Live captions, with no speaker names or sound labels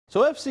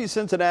So FC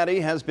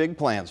Cincinnati has big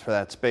plans for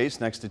that space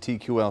next to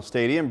TQL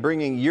Stadium,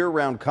 bringing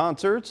year-round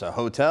concerts, a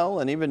hotel,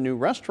 and even new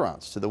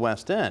restaurants to the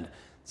West End.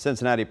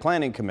 Cincinnati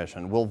Planning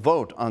Commission will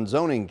vote on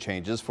zoning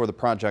changes for the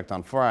project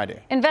on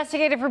Friday.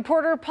 Investigative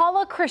reporter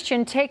Paula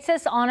Christian takes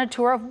us on a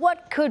tour of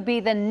what could be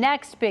the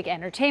next big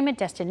entertainment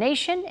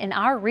destination in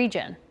our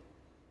region.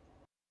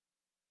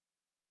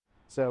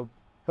 So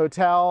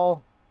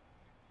hotel,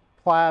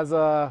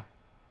 plaza,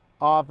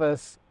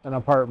 office, and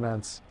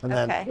apartments. And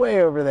then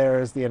way over there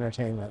is the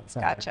entertainment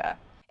center. Gotcha.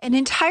 An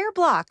entire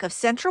block of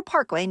Central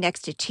Parkway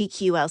next to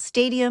TQL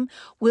Stadium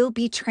will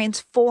be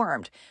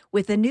transformed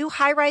with a new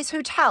high-rise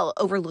hotel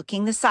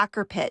overlooking the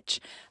soccer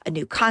pitch, a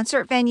new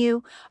concert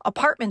venue,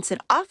 apartments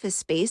and office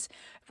space,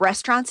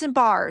 restaurants and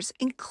bars,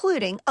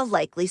 including a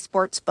likely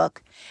sports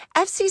book.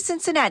 FC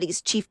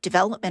Cincinnati's Chief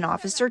Development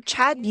Officer,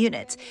 Chad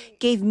Munitz,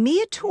 gave me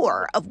a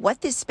tour of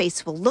what this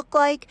space will look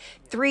like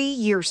 3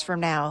 years from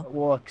now.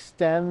 We'll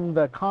extend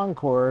the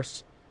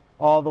concourse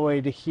all the way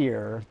to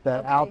here,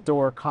 that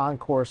outdoor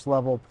concourse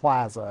level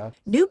plaza.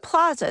 New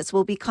plazas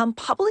will become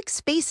public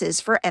spaces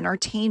for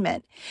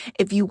entertainment.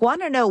 If you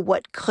want to know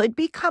what could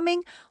be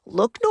coming,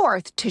 look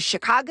north to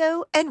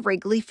Chicago and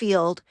Wrigley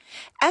Field.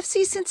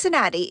 FC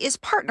Cincinnati is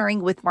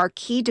partnering with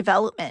Marquee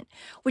Development,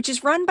 which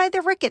is run by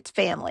the Ricketts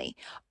family,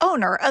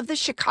 owner of the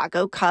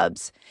Chicago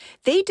Cubs.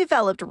 They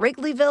developed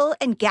Wrigleyville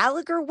and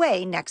Gallagher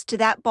Way next to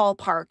that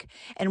ballpark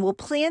and will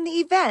plan the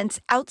events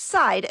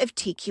outside of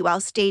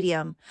TQL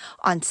Stadium.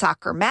 On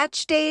soccer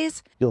match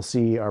days, you'll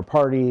see our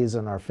parties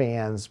and our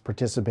fans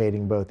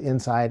participating both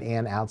inside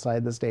and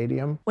outside the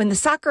stadium. When the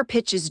soccer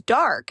pitch is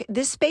dark,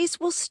 this space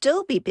will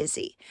still be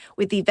busy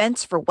with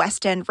events for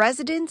West End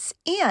residents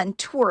and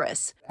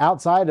tourists.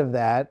 Outside of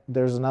that,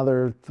 there's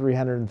another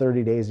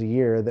 330 days a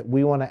year that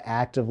we want to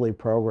actively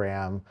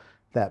program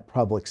that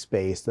public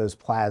space, those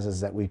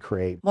plazas that we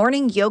create.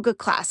 Morning yoga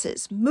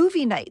classes,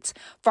 movie nights,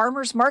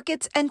 farmers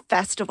markets, and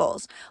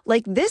festivals,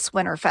 like this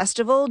winter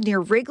festival near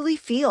Wrigley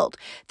Field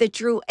that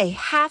drew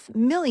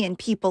 500,000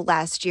 people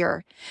last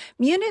year.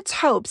 Munitz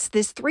hopes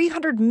this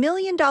 $300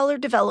 million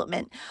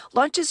development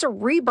launches a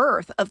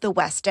rebirth of the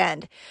West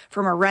End,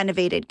 from a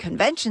renovated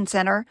convention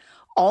center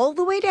all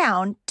the way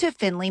down to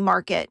Finley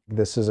Market.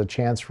 This is a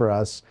chance for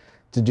us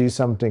to do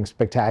something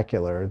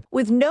spectacular.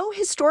 With no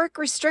historic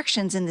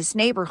restrictions in this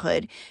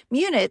neighborhood,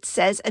 Munitz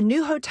says a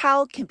new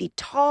hotel can be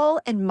tall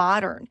and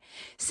modern.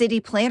 City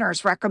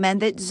planners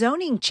recommend that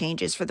zoning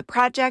changes for the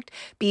project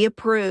be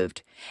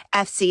approved.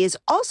 FC is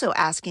also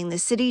asking the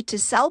city to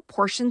sell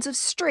portions of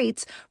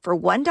streets for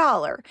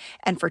 $1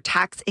 and for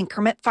tax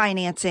increment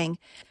financing.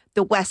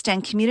 The West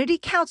End Community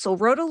Council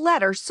wrote a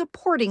letter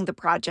supporting the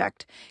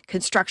project.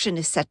 Construction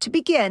is set to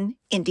begin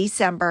in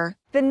December.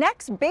 The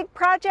next big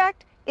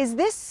project is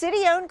this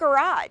city-owned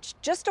garage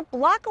just a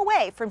block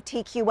away from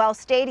TQL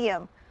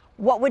Stadium.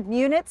 What would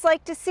Munitz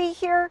like to see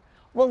here?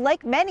 Well,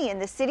 like many in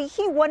the city,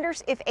 he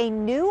wonders if a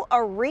new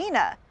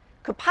arena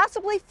could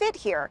possibly fit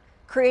here,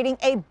 creating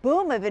a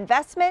boom of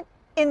investment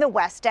in the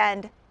West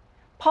End.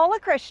 Paula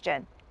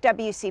Christian,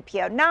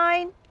 WCPO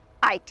 9,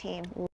 I-Team.